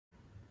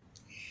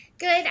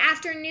Good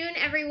afternoon,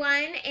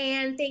 everyone,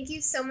 and thank you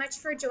so much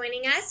for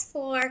joining us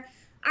for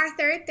our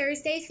third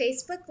Thursday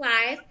Facebook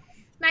Live.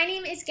 My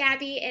name is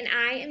Gabby, and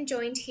I am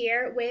joined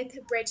here with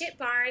Bridget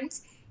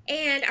Barnes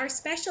and our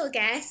special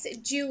guest,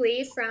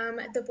 Julie from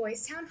the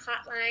Boys Town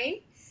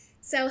Hotline.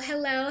 So,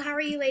 hello, how are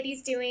you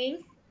ladies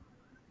doing?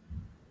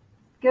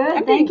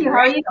 Good, thank you. How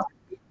are you?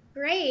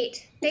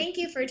 Great. Thank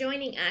you for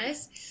joining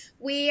us.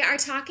 We are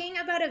talking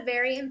about a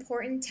very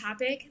important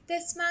topic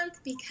this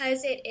month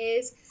because it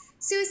is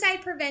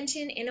Suicide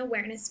Prevention and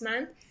Awareness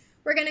Month.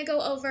 We're going to go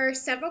over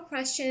several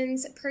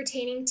questions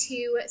pertaining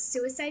to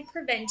suicide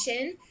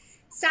prevention,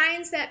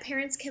 signs that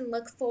parents can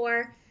look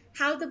for,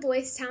 how the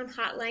Boys Town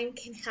Hotline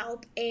can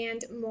help,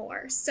 and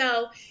more.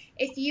 So,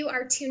 if you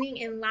are tuning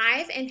in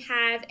live and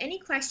have any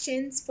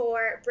questions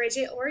for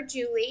Bridget or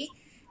Julie,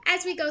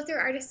 as we go through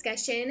our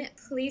discussion,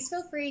 please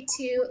feel free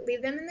to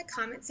leave them in the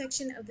comment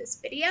section of this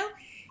video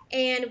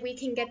and we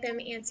can get them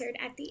answered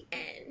at the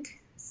end.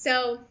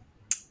 So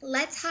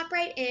let's hop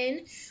right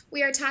in.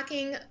 We are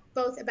talking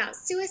both about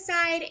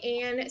suicide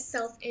and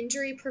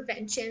self-injury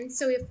prevention.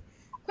 So we have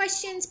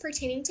questions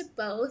pertaining to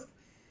both.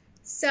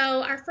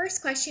 So our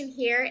first question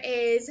here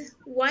is,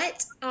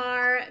 what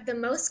are the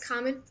most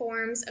common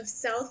forms of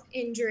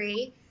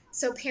self-injury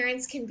so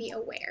parents can be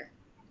aware?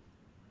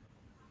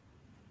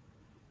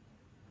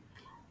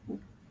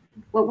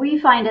 What we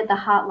find at the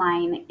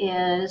hotline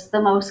is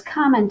the most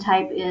common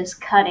type is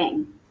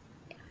cutting.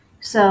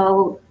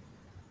 So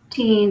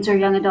teens or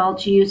young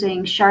adults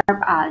using sharp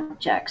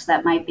objects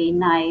that might be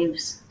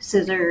knives,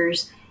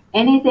 scissors,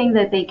 anything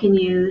that they can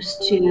use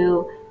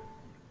to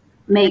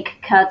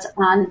make cuts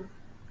on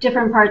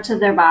different parts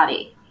of their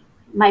body.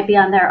 Might be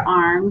on their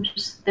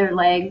arms, their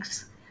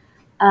legs.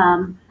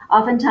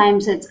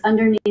 Oftentimes it's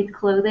underneath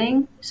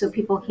clothing, so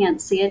people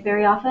can't see it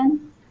very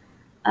often.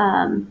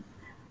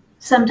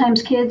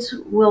 Sometimes kids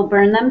will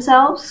burn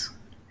themselves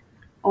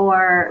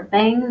or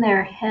bang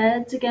their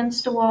heads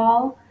against a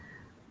wall,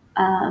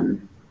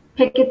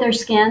 pick at their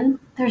skin.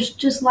 There's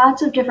just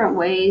lots of different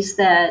ways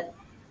that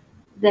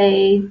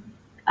they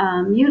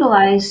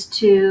utilize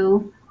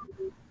to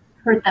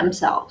hurt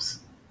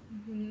themselves.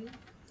 Mm-hmm.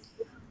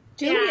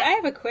 Julie, Yeah. I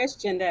have a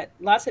question that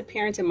lots of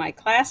parents in my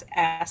class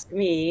ask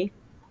me.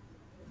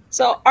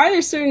 So, are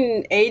there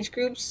certain age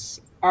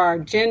groups or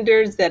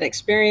genders that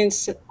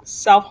experience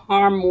self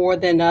harm more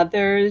than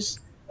others?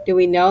 Do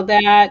we know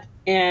that?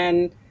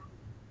 And,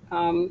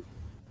 um,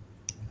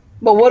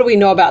 but what do we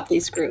know about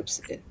these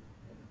groups?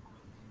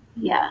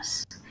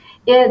 Yes.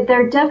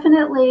 They're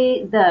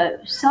definitely,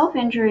 the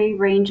self-injury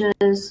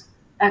ranges,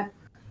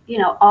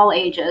 all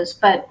ages,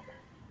 but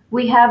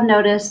we have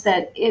noticed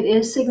that it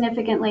is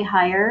significantly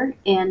higher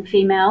in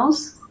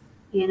females,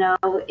 in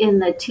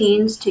the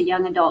teens to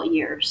young adult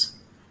years.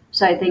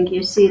 So I think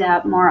you see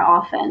that more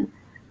often,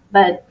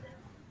 but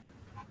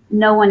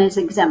no one is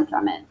exempt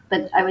from it.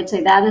 But I would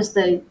say that is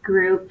the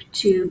group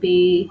to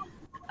be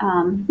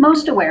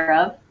most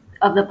aware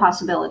of the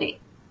possibility.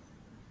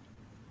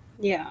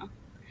 Yeah.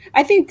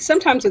 I think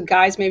sometimes with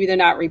guys, maybe they're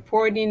not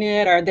reporting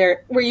it,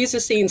 or we're used to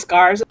seeing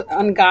scars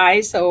on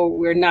guys, so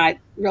we're not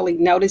really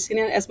noticing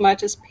it as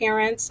much as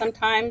parents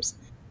sometimes.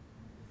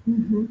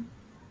 Hmm.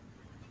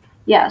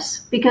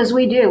 Yes, because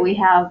we do. We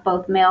have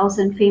both males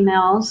and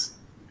females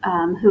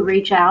who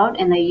reach out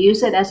and they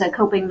use it as a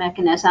coping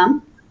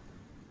mechanism.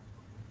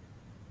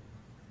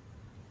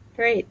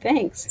 Great,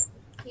 thanks.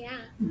 Yeah.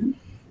 Mhm.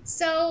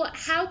 So,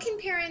 how can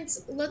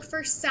parents look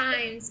for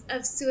signs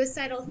of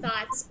suicidal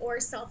thoughts or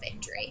self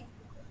injury?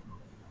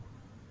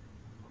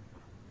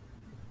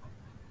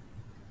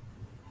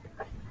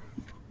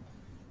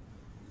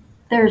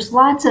 There's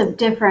lots of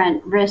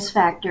different risk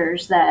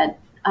factors that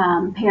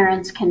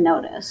parents can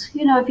notice.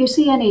 If you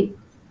see any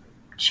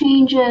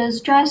changes,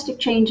 drastic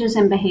changes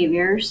in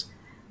behaviors,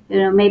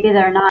 maybe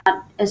they're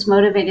not as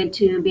motivated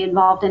to be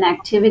involved in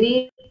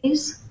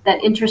activities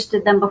that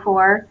interested them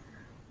before.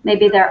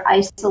 Maybe they're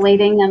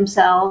isolating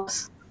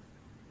themselves,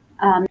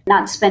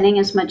 not spending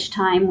as much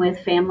time with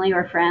family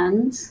or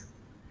friends.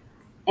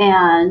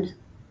 And,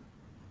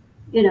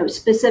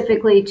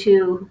 specifically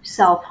to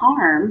self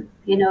harm,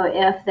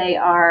 if they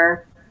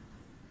are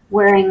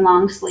wearing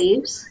long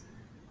sleeves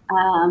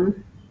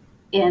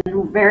in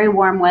very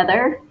warm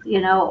weather,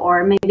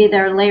 or maybe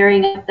they're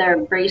layering up their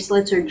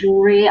bracelets or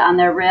jewelry on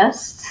their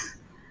wrists.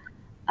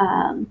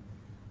 Um,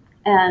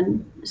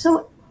 and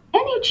so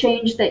any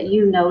change that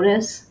you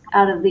notice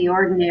out of the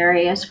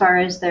ordinary as far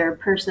as their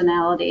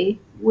personality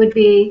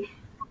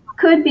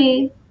could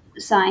be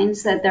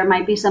signs that there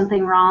might be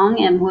something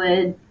wrong, and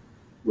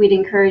we'd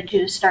encourage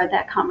you to start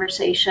that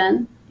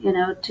conversation,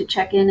 to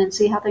check in and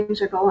see how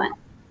things are going.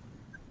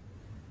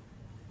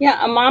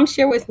 Yeah, a mom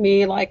shared with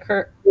me like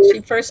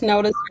she first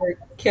noticed her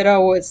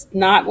kiddo was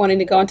not wanting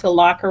to go into the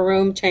locker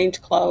room, change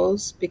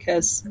clothes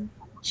because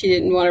she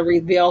didn't want to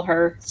reveal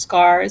her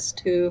scars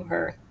to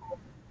her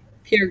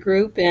peer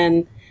group,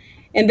 and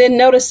then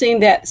noticing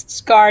that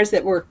scars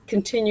that were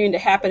continuing to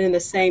happen in the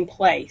same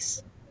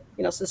place,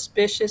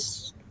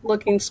 suspicious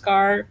looking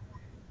scar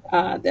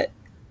that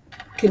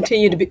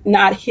continued to be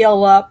not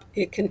heal up,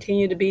 it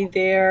continued to be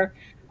there.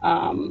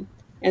 Um,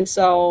 and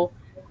so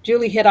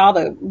Julie hit all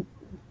the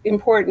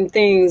important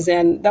things,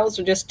 and those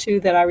are just two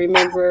that I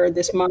remember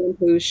this mom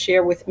who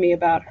shared with me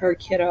about her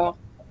kiddo.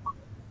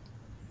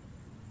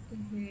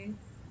 Hmm.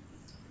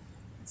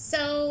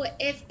 So,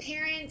 if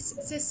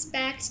parents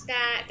suspect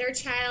that their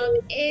child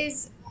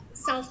is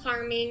self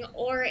harming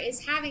or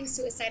is having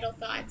suicidal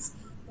thoughts,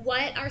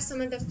 what are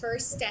some of the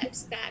first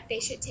steps that they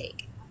should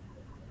take?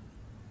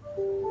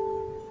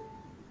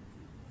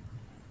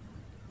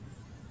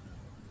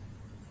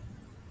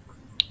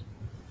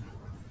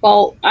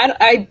 Well,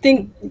 I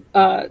think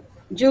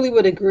Julie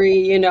would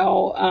agree.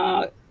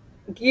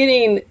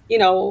 Getting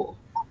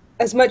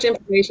as much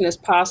information as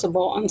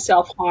possible on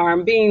self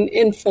harm, being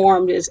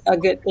informed is a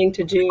good thing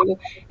to do,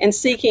 and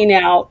seeking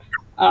out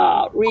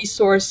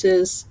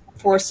resources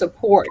for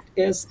support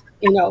is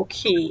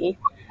key.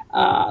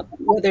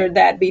 Whether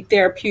that be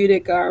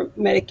therapeutic or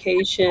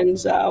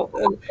medications,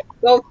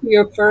 go to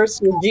your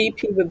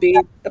GP would be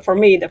for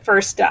me the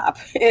first stop,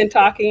 and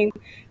talking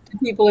to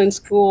people in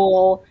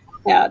school,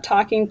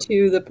 talking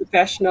to the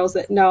professionals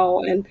that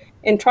know,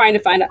 and trying to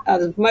find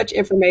out as much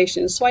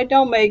information so I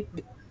don't make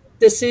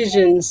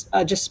decisions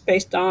just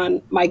based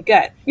on my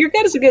gut. Your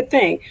gut is a good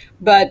thing,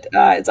 but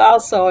it's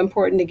also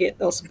important to get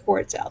those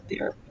supports out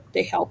there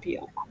to help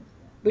you.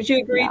 Would you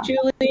agree, Yeah,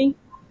 Julie?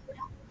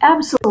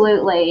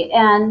 absolutely.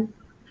 And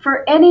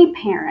for any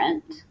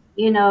parent,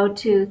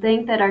 to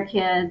think that our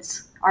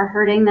kids are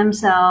hurting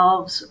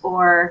themselves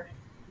or,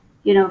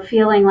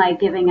 feeling like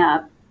giving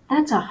up,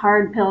 that's a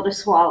hard pill to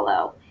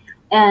swallow.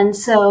 And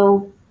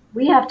so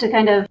we have to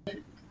kind of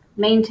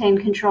maintain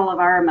control of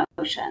our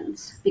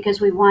emotions because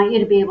we want you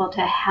to be able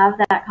to have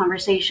that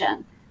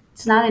conversation.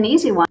 It's not an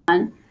easy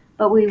one,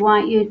 but we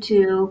want you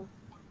to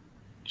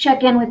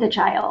check in with the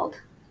child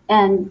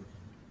and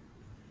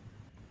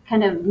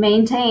kind of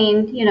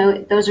maintain,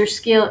 those are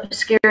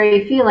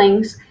scary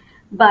feelings,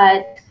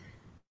 but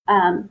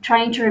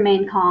trying to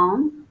remain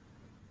calm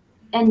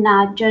and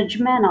not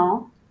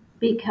judgmental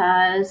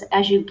because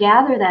as you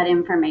gather that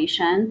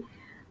information,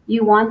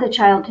 you want the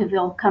child to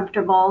feel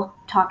comfortable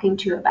talking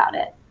to you about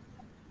it.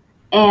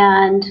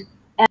 And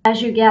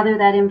as you gather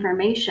that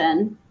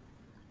information,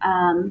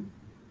 um,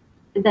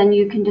 then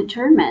you can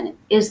determine,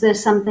 is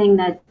this something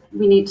that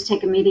we need to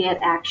take immediate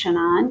action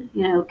on?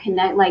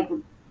 Connect, like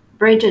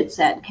Bridget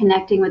said,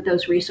 connecting with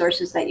those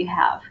resources that you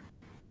have.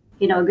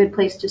 A good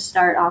place to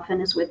start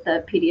often is with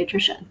the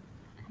pediatrician.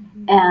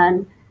 Hmm.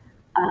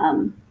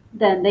 And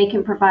then they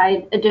can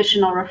provide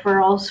additional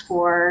referrals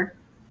for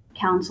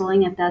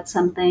counseling if that's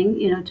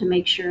something, to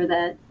make sure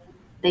that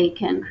they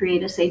can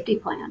create a safety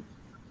plan.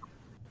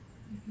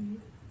 Hmm.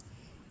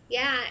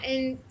 Yeah,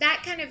 and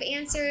that kind of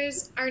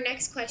answers our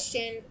next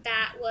question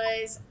that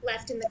was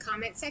left in the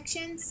comment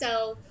section.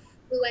 So,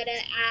 Luetta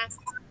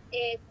asked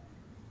if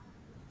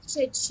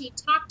should she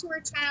talk to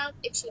her child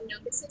if she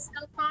notices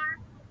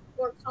self-harm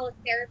or call a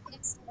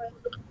therapist or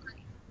a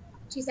hotline?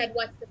 She said,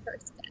 what's the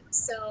first step?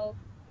 So,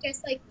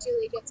 just like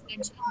Julie just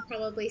mentioned,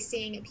 probably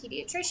seeing a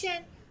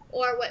pediatrician,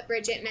 or what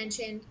Bridget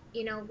mentioned,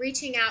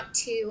 reaching out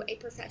to a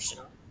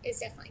professional is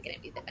definitely going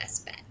to be the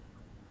best bet.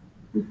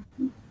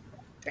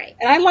 Right.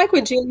 And I like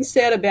what Julie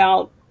said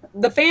about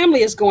the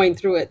family is going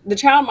through it. The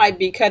child might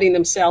be cutting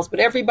themselves, but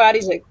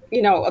everybody's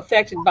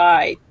affected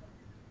by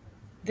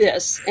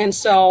this. And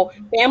so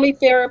family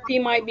therapy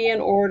might be in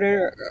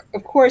order.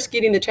 Of course,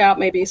 getting the child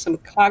maybe some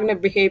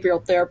cognitive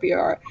behavioral therapy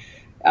or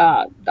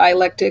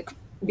dialectic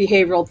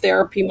behavioral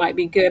therapy might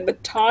be good,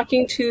 but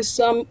talking to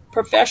some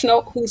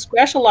professional who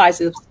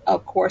specializes,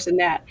 of course, in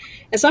that.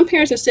 And some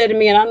parents have said to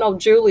me, and I know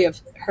Julie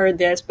have heard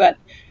this, but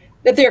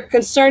that they're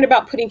concerned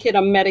about putting kid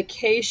on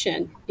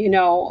medication,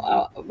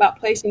 about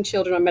placing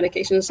children on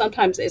medication. And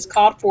sometimes it's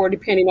called for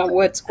depending on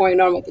what's going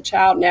on with the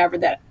child and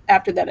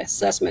after that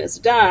assessment is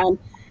done.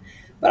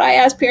 But I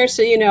ask parents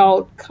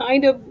to,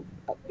 kind of,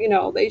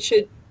 they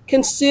should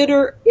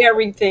consider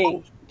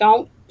everything.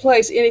 Don't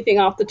place anything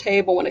off the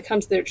table when it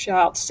comes to their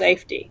child's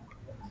safety.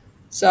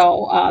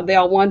 So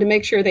they'll want to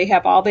make sure they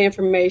have all the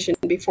information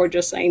before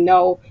just saying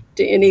no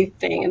to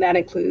anything, and that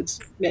includes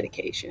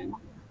medication.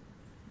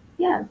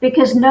 Yeah,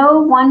 because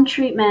no one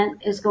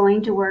treatment is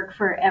going to work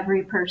for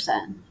every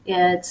person.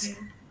 It's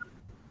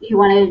you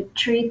want to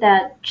treat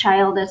that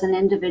child as an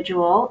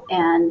individual,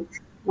 and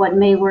what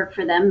may work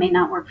for them may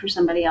not work for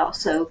somebody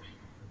else. So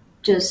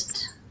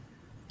just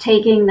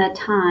taking the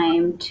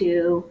time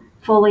to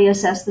fully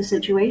assess the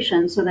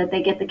situation so that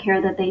they get the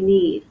care that they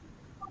need.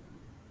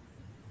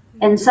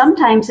 And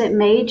sometimes it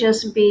may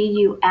just be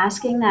you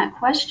asking that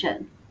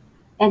question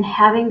and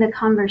having the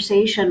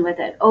conversation with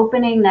it,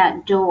 opening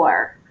that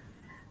door.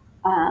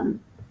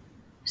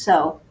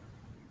 So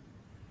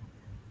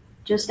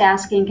just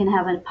asking can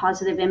have a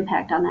positive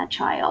impact on that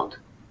child.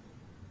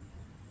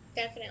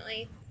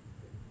 Definitely.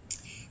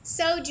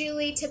 So,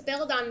 Julie, to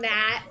build on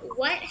that,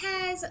 what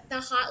has the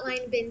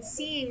hotline been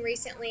seeing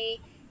recently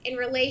in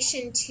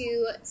relation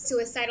to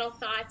suicidal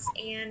thoughts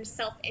and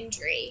self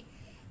injury?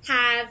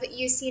 Have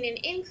you seen an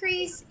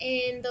increase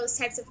in those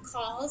types of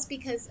calls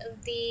because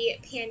of the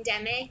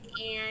pandemic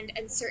and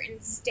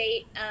uncertain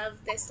state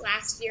of this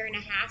last year and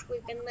a half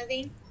we've been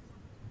living?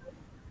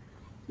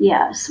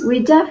 Yes, we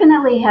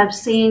definitely have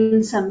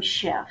seen some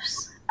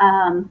shifts.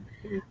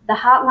 The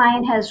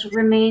hotline has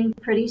remained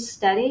pretty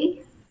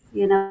steady.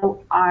 You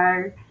know,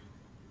 our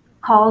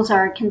calls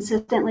are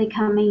consistently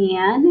coming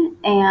in,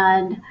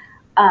 and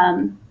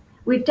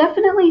we've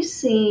definitely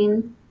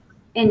seen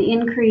an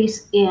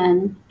increase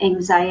in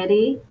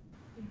anxiety,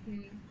 Hmm.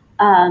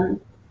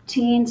 um,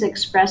 teens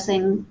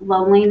expressing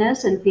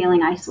loneliness and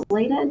feeling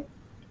isolated,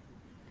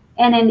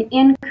 and an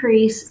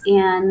increase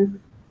in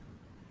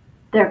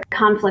their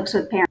conflicts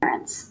with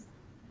parents.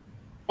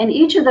 And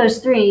each of those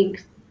three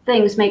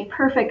things make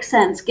perfect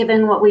sense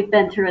given what we've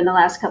been through in the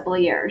last couple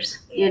of years.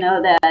 You Yeah.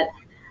 know, that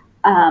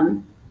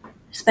um,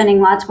 spending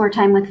lots more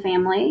time with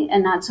family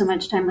and not so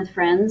much time with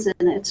friends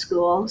and at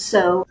school.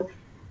 So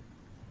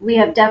we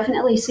have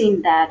definitely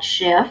seen that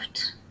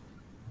shift.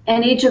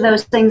 And each of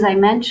those things I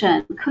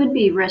mentioned could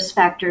be risk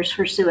factors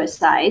for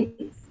suicide.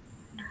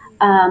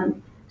 Hmm.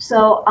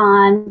 So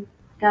on,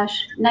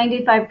 gosh,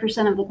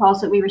 95% of the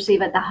calls that we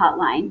receive at the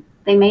hotline,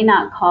 they may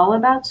not call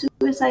about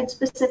suicide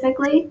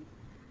specifically,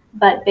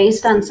 but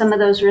based on some of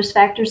those risk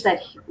factors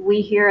that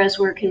we hear as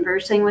we're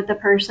conversing with the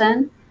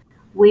person,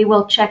 we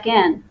will check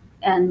in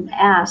and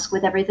ask,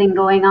 with everything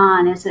going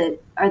on,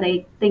 are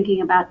they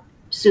thinking about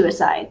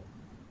suicide?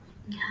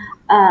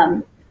 Hmm.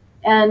 Um,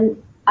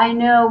 and I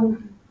know,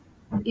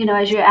 you know,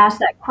 as you ask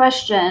that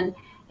question,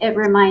 it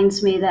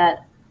reminds me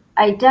that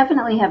I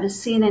definitely have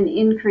seen an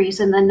increase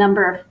in the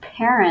number of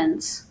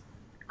parents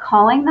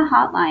calling the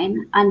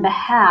hotline on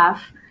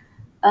behalf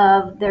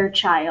of their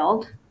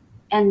child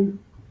and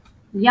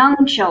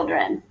young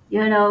children,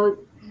 you know,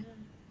 Yeah.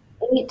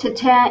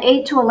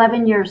 8 to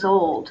 11 years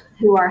old,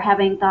 who are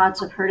having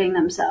thoughts of hurting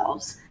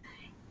themselves.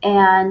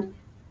 And,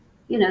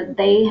 you know,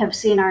 they have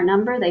seen our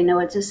number. They know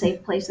it's a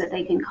safe place that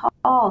they can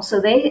call. So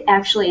they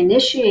actually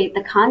initiate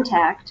the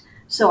contact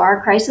so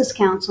our crisis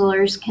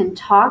counselors can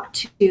talk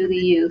to the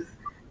youth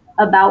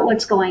about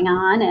what's going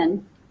on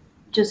and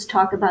just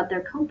talk about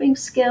their coping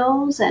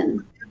skills.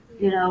 And,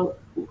 you Hmm. know,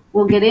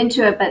 we'll get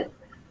into it, but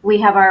we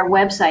have our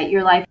website,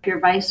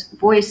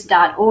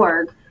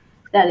 yourlifeyourvoice.org,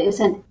 that is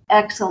an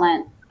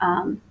excellent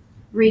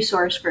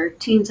resource for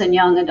teens and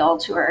young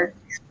adults who are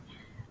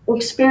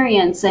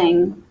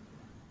experiencing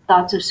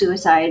thoughts of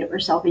suicide or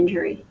self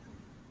injury.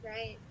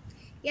 Right.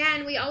 Yeah,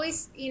 and we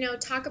always,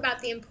 talk about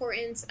the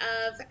importance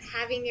of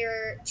having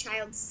your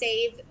child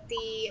save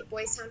the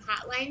Boys Town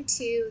Hotline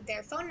to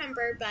their phone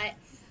number, but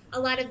a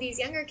lot of these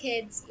younger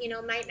kids,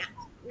 might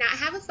not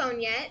have a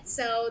phone yet.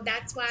 So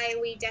that's why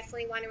we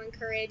definitely want to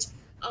encourage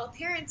all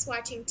parents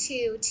watching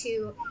too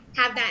to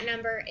have that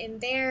number in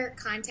their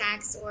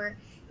contacts or,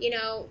 you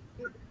know,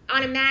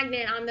 on a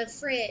magnet on the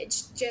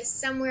fridge, just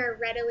somewhere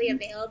readily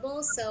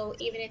available. So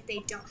even if they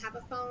don't have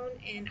a phone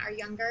and are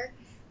younger,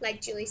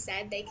 like Julie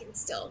said, they can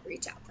still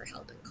reach out for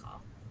help and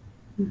call.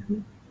 Mm-hmm.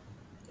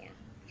 Yeah.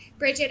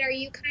 Bridget, are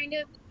you kind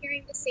of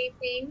hearing the same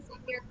things in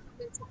your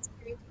comments and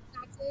parenting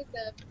classes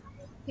of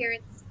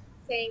parents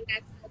saying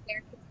that's how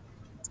their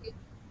kids are too?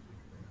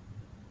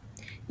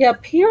 Yeah,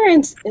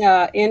 parents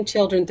and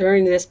children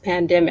during this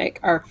pandemic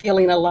are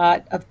feeling a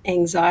lot of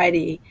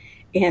anxiety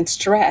and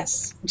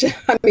stress.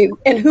 I mean,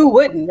 and who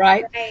wouldn't,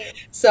 right? Right.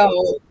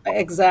 So,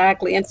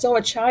 exactly. And so,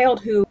 a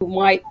child who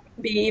might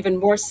be even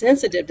more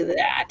sensitive to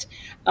that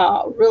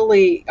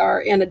really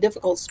are in a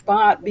difficult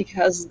spot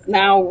because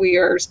now we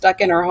are stuck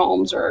in our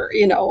homes or,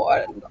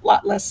 a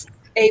lot less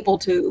able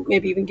to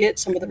maybe even get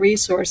some of the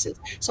resources.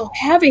 So,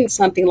 having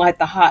something like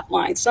the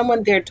hotline,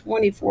 someone there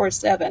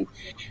 24/7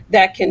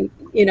 that can,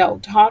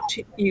 talk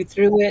to you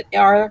through it,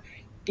 or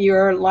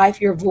your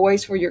life, your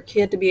voice, for your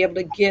kid to be able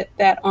to get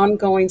that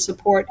ongoing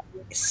support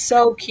is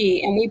so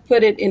key. And we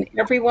put it in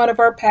every one of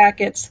our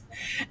packets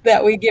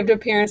that we give to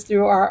parents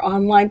through our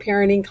online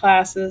parenting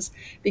classes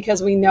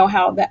because we know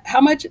how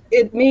much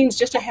it means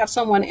just to have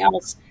someone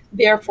else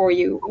there for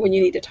you when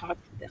you need to talk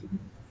to them.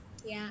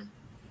 Yeah.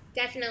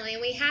 Definitely.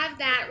 And we have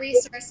that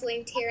resource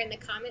linked here in the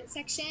comment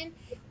section.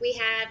 We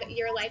have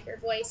Your Life, Your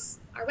Voice,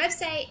 our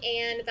website,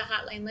 and the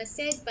hotline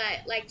listed.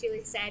 But like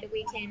Julie said,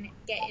 we can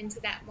get into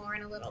that more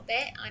in a little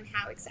bit on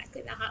how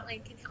exactly the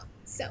hotline can help.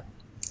 So,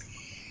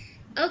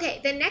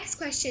 okay, the next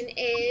question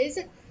is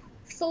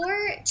for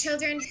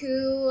children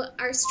who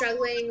are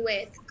struggling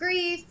with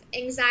grief,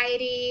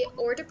 anxiety,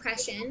 or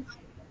depression,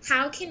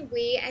 how can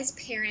we as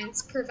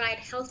parents provide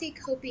healthy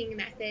coping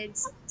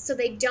methods so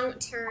they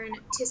don't turn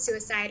to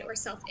suicide or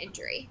self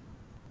injury?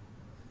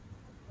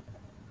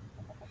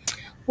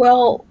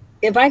 Well,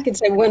 if I could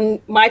say, when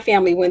my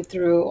family went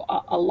through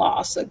a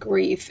loss, a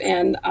grief,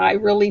 and I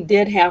really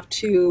did have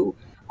to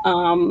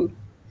um,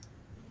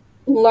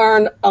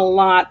 learn a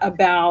lot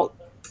about,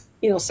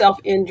 self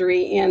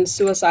injury and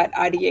suicide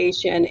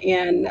ideation,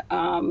 and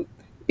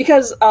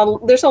because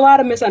there's a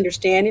lot of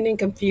misunderstanding and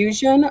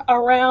confusion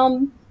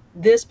around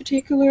this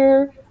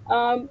particular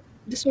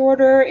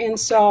disorder, and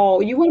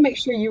so you want to make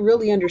sure you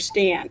really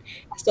understand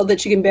so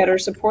that you can better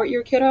support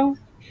your kiddo.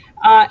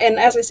 And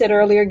as I said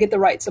earlier, get the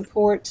right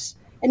supports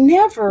and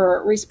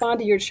never respond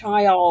to your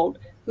child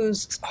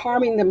who's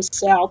harming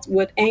themselves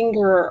with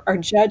anger or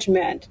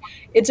judgment.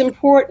 It's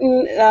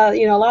important,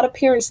 a lot of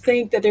parents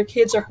think that their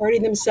kids are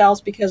hurting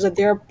themselves because of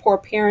their poor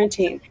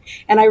parenting.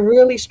 And I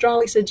really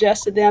strongly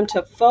suggest to them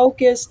to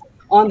focus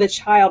on the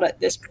child at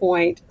this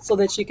point so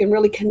that you can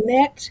really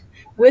connect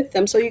with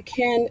them so you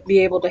can be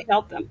able to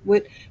help them.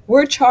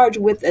 We're charged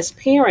with, as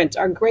parents,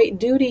 our great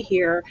duty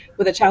here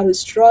with a child who's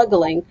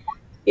struggling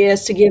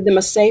is to give them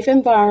a safe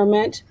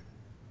environment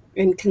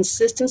and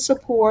consistent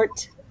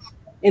support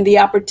and the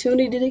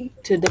opportunity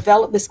to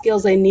develop the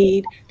skills they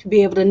need to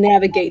be able to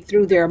navigate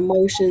through their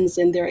emotions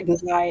and their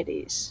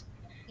anxieties.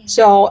 Yeah.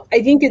 So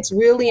I think it's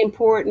really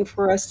important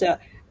for us to,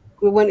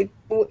 when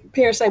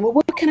parents say, well,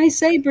 what can I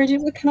say,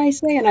 Bridget? What can I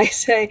say? And I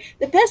say,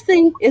 the best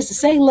thing is to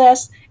say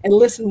less and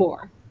listen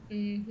more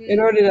in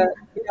order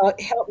to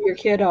help your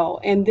kiddo.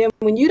 And then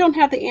when you don't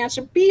have the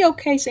answer, be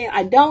okay saying,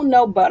 I don't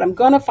know, but I'm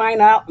going to find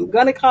out. I'm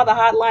going to call the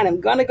hotline. I'm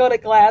going to go to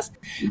class.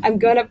 I'm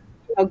going to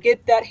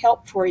get that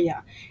help for you.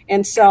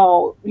 And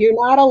so you're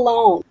not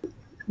alone.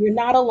 You're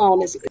not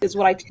alone is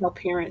what I tell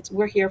parents.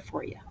 We're here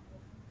for you.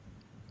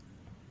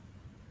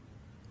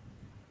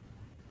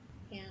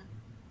 Yeah.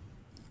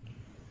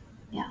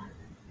 Yeah.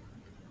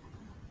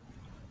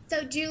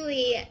 So,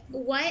 Julie,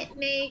 what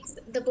makes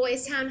the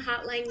Boys Town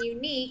Hotline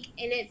unique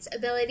in its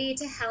ability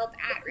to help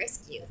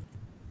at-risk youth?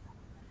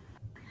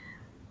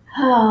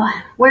 Oh,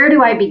 where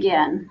do I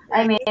begin?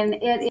 I mean,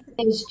 it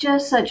is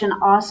just such an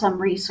awesome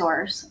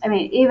resource. I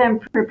mean, even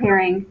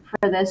preparing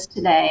for this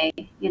today,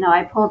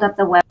 I pulled up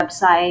the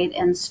website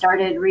and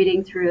started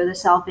reading through the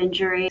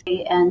self-injury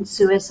and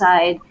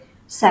suicide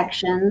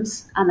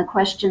sections on the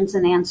questions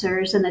and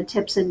answers and the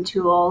tips and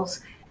tools.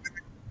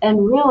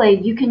 And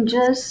really, you can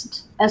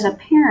just, as a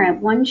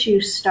parent, once you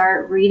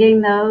start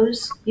reading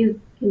those, you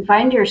can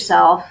find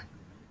yourself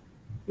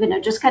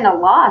just kind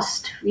of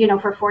lost,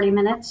 for 40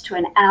 minutes to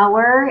an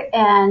hour.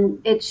 And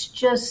it's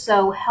just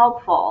so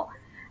helpful.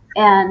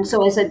 And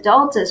so as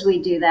adults, as we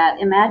do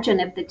that, imagine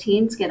if the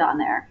teens get on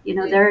there,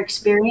 they're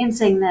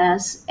experiencing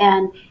this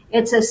and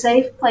it's a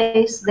safe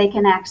place they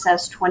can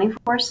access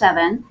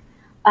 24/7.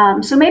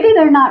 So maybe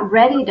they're not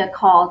ready to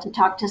call to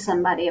talk to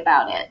somebody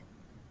about it.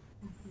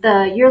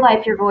 The Your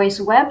Life, Your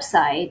Voice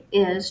website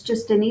is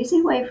just an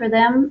easy way for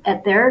them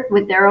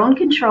with their own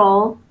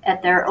control,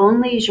 at their own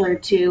leisure,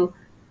 to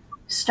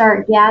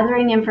start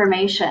gathering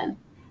information.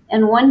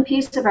 And one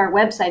piece of our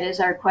website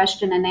is our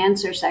question and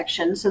answer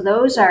section. So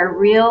those are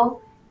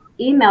real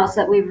emails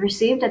that we've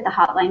received at the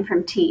hotline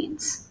from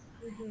teens.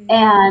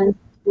 And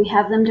we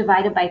have them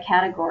divided by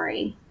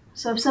category.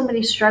 So if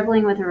somebody's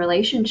struggling with a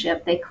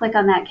relationship, they click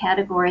on that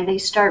category, they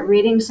start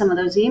reading some of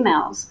those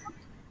emails.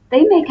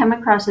 They may come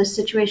across a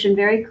situation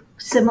very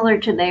similar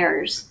to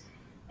theirs,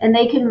 and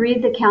they can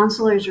read the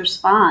counselor's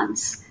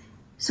response.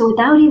 So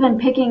without even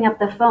picking up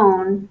the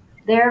phone,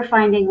 they're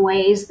finding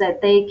ways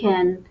that they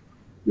can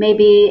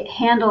maybe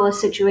handle a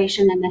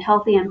situation in a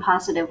healthy and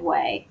positive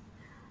way.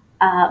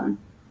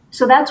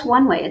 So that's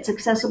one way. It's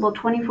accessible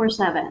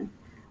 24/7.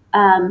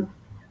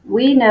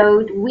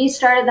 We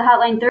started the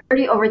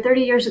hotline over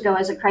 30 years ago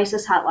as a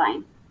crisis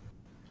hotline.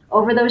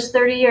 Over those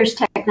 30 years,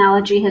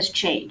 technology has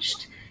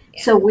changed.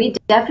 So we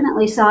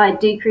definitely saw a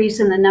decrease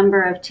in the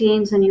number of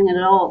teens and young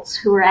adults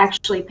who were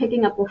actually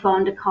picking up the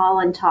phone to call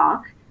and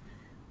talk.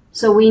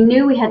 So we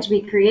knew we had to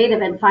be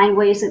creative and find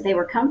ways that they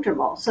were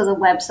comfortable. So the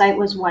website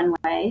was one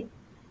way.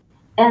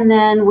 And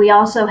then we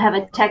also have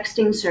a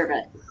texting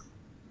service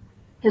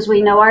because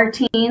we know our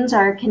teens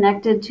are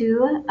connected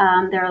to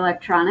their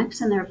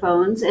electronics and their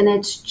phones. And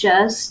it's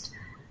just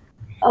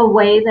a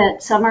way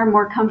that some are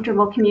more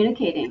comfortable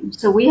communicating.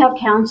 So we have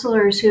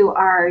counselors who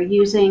are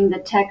using the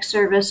text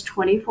service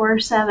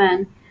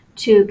 24/7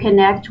 to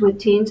connect with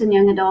teens and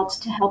young adults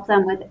to help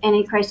them with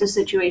any crisis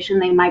situation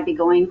they might be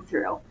going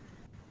through.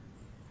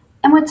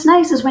 And what's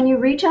nice is when you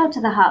reach out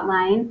to the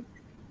hotline,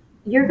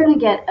 you're going to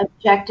get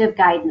objective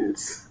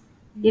guidance.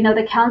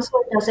 The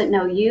counselor doesn't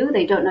know you.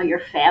 They don't know your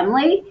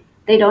family.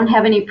 They don't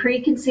have any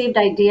preconceived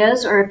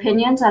ideas or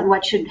opinions on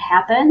what should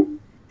happen.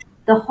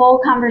 The whole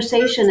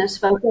conversation is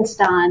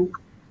focused on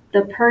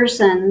the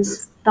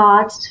person's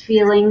thoughts,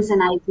 feelings,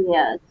 and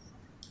ideas.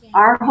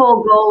 Our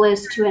whole goal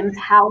is to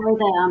empower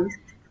them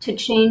to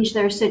change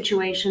their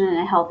situation in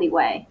a healthy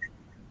way.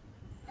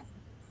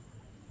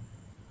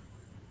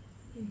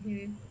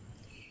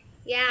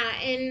 Yeah,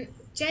 and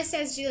just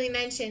as Julie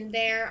mentioned,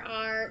 there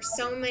are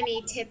so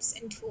many tips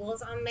and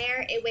tools on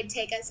there. It would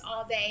take us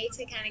all day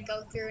to kind of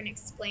go through and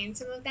explain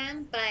some of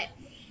them. But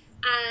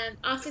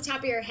off the top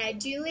of your head,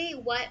 Julie,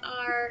 what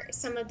are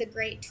some of the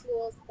great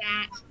tools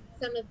that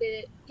some of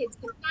the kids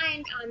can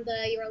find on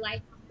the Your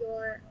Life,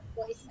 Your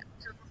Voice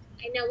account?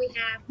 I know we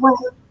have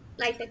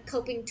like the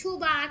coping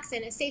toolbox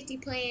and a safety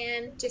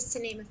plan, just to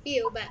name a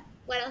few, but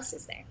what else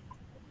is there?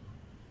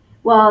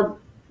 Well,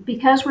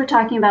 because we're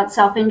talking about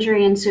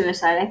self-injury and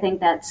suicide, I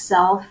think that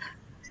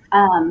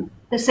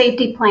the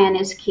safety plan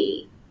is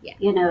key.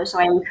 So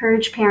I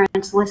encourage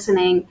parents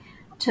listening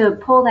to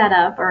pull that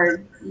up,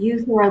 or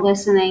youth who are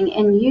listening,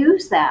 and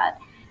use that.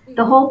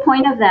 The whole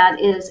point of that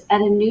is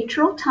at a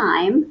neutral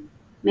time,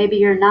 maybe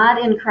you're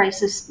not in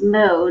crisis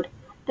mode,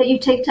 that you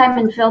take time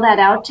and fill that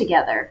out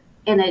together.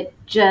 And it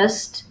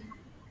just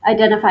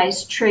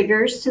identifies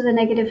triggers to the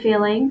negative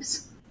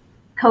feelings,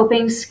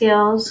 coping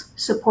skills,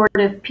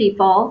 supportive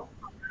people,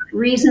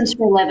 reasons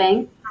for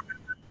living.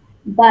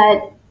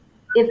 But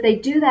if they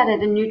do that at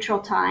a neutral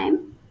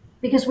time,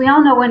 because we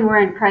all know when we're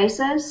in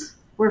crisis,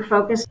 we're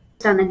focused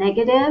on the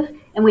negative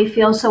and we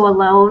feel so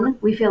alone.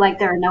 We feel like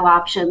there are no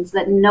options,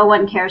 that no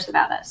one cares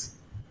about us.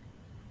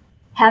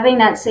 Having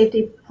that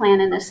safety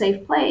plan in a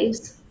safe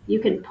place, you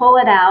can pull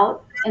it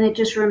out and it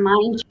just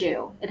reminds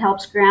you, it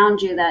helps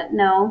ground you that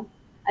no,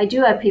 I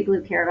do have people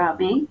who care about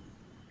me.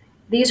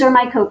 These are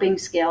my coping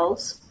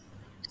skills.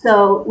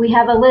 So we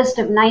have a list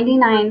of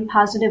 99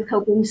 positive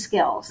coping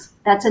skills.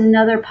 That's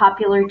another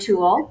popular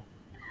tool.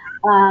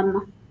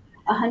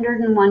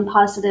 101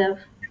 positive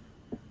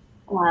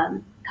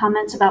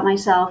comments about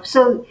myself.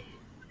 So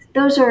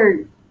those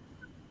are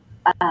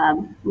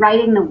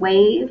riding the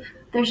wave.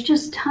 There's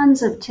just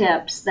tons of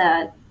tips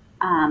that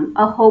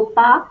a hope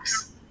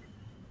box.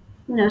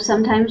 You know,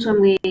 sometimes when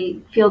we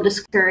feel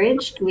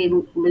discouraged, we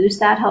lose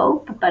that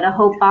hope, but a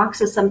hope box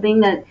is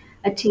something that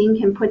a teen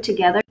can put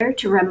together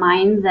to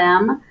remind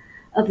them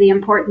of the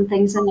important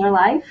things in their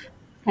life,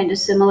 kind of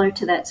similar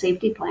to that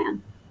safety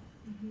plan.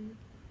 Mm-hmm.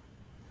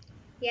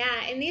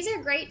 Yeah, and these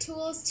are great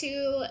tools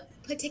to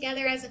put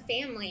together as a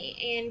family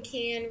and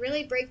can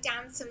really break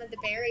down some of the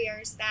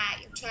barriers that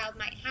your child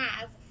might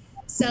have.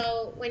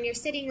 So when you're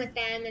sitting with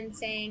them and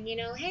saying,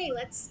 hey,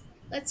 let's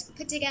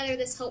put together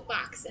this hope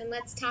box and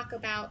let's talk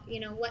about,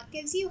 what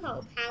gives you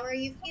hope? How are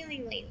you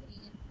feeling lately?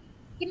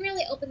 You can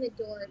really open the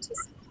door to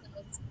some of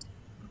those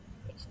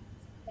conversations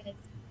because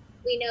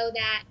we know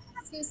that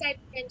suicide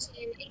prevention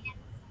and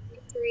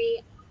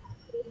self-injury are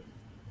really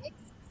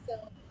topics. So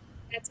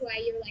that's why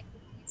your life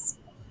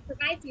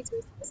provides these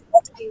resources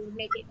to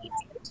make it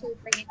easier to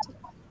bring it to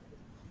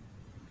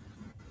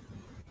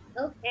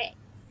you. Okay,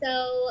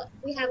 so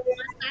we have one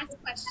last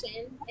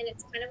question, and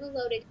it's kind of a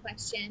loaded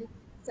question.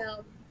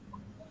 So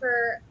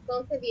for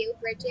both of you,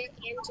 Bridget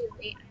and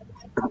Julie, I would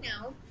like to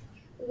know,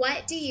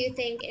 what do you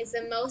think is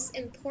the most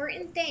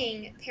important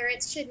thing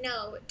parents should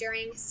know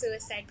during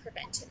Suicide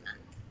Prevention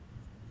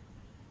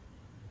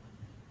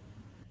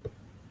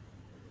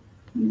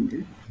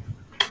Month?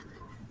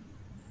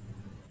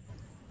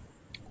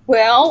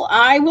 Well,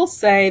 I will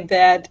say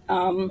that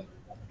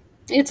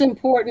it's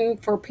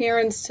important for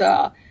parents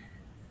to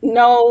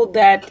know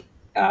that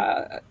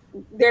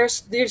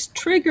there's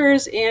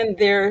triggers and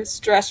there's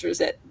stressors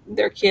that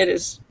their kid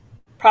is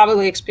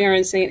probably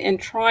experiencing, and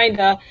trying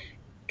to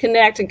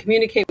connect and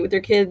communicate with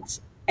their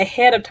kids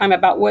ahead of time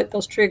about what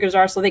those triggers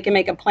are so they can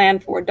make a plan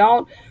for it.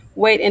 Don't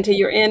wait until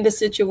you're in the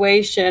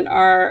situation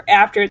or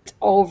after it's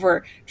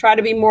over. Try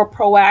to be more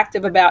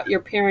proactive about your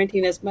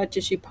parenting as much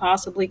as you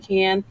possibly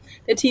can,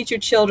 to teach your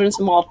children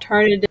some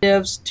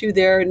alternatives to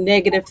their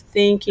negative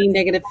thinking,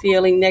 negative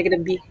feeling,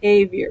 negative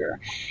behavior.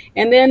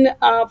 And then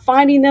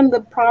finding them the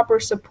proper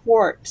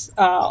support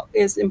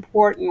is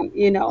important,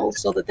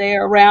 so that they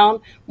are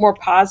around more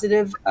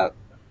positive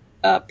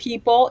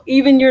people,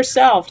 even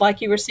yourself,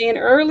 like you were saying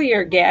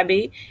earlier,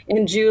 Gabby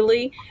and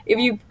Julie. If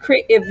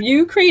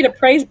you create a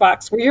praise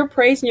box where you're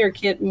praising your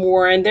kid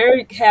more, and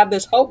they have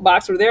this hope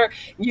box where they're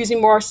using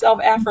more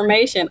self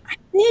affirmation, I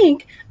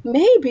think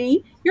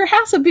maybe your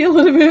house will be a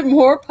little bit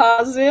more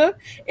positive,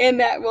 and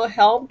that will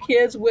help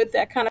kids with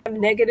that kind of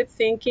negative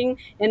thinking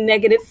and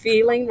negative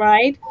feeling,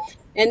 right?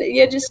 And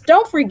you just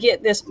don't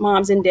forget this,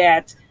 moms and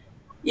dads.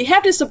 You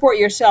have to support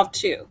yourself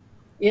too.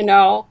 You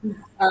know,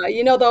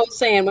 the old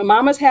saying, when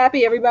mama's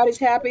happy, everybody's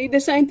happy. The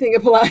same thing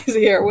applies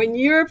here. When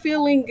you're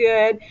feeling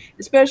good,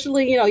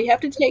 especially, you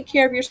have to take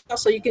care of yourself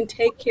so you can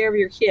take care of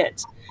your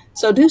kids.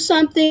 So do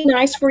something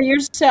nice for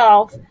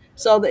yourself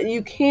so that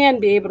you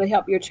can be able to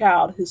help your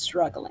child who's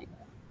struggling.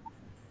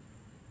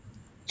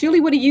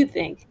 Julie, what do you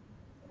think?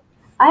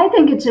 I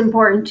think it's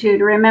important too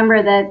to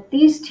remember that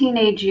these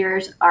teenage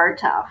years are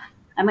tough.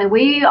 I mean,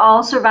 we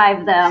all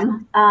survived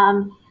them,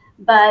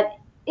 but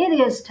it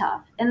is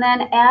tough. And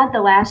then add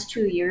the last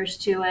 2 years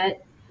to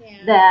it.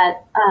 Yeah.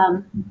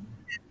 That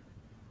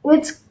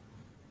it's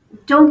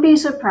don't be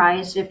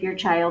surprised if your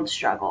child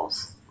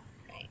struggles.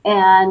 Right.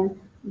 And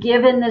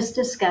given this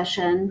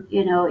discussion,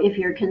 if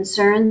you're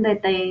concerned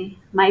that they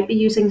might be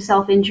using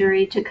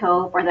self-injury to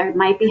cope or they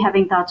might be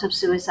having thoughts of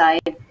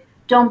suicide,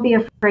 don't be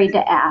afraid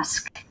to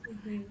ask.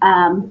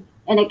 Mm-hmm.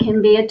 And it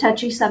can be a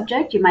touchy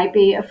subject. You might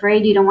be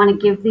afraid, you don't want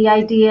to give the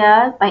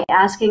idea by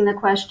asking the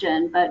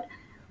question, but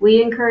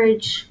we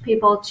encourage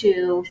people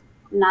to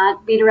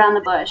not beat around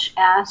the bush,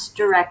 ask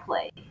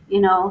directly.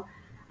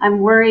 I'm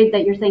worried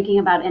that you're thinking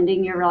about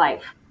ending your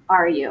life.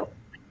 Are you?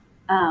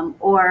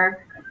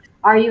 Or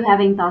are you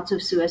having thoughts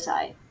of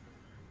suicide?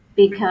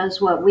 Because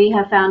what we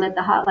have found at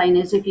the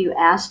hotline is if you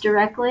ask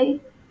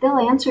directly, they'll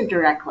answer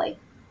directly.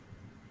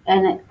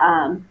 And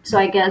so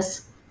I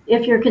guess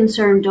if you're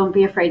concerned, don't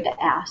be afraid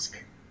to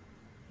ask.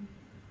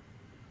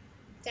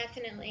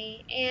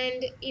 Definitely.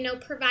 And,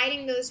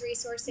 providing those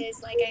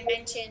resources, like I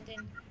mentioned,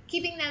 and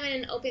keeping them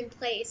in an open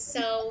place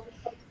so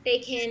they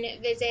can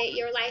visit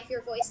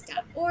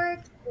yourlifeyourvoice.org,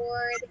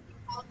 or they can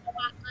call the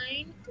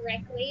hotline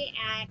directly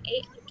at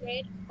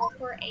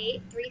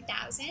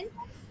 800-448-3000,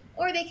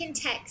 or they can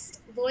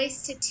text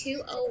voice to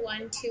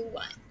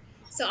 20121.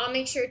 So I'll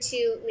make sure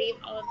to leave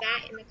all of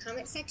that in the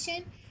comment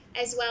section,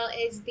 as well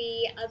as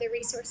the other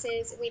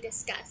resources we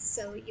discussed,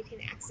 so you can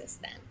access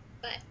them.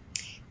 But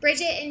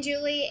Bridget and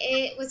Julie,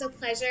 it was a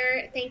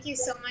pleasure. Thank you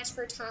so much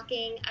for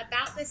talking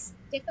about this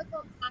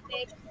difficult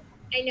topic.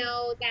 I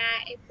know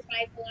that it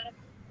provides a lot of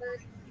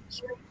comfort and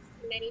reassurance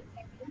to many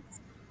parents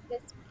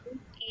this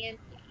month, and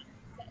yeah,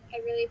 so I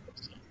really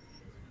appreciate it.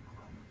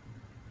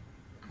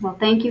 Well,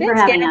 thank you for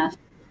Thanks, having Gab. us.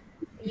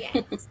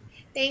 Yes.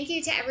 Thank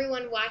you to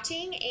everyone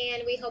watching,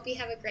 and we hope you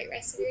have a great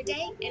rest of your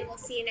day, and we'll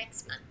see you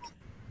next month.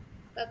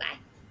 Bye-bye.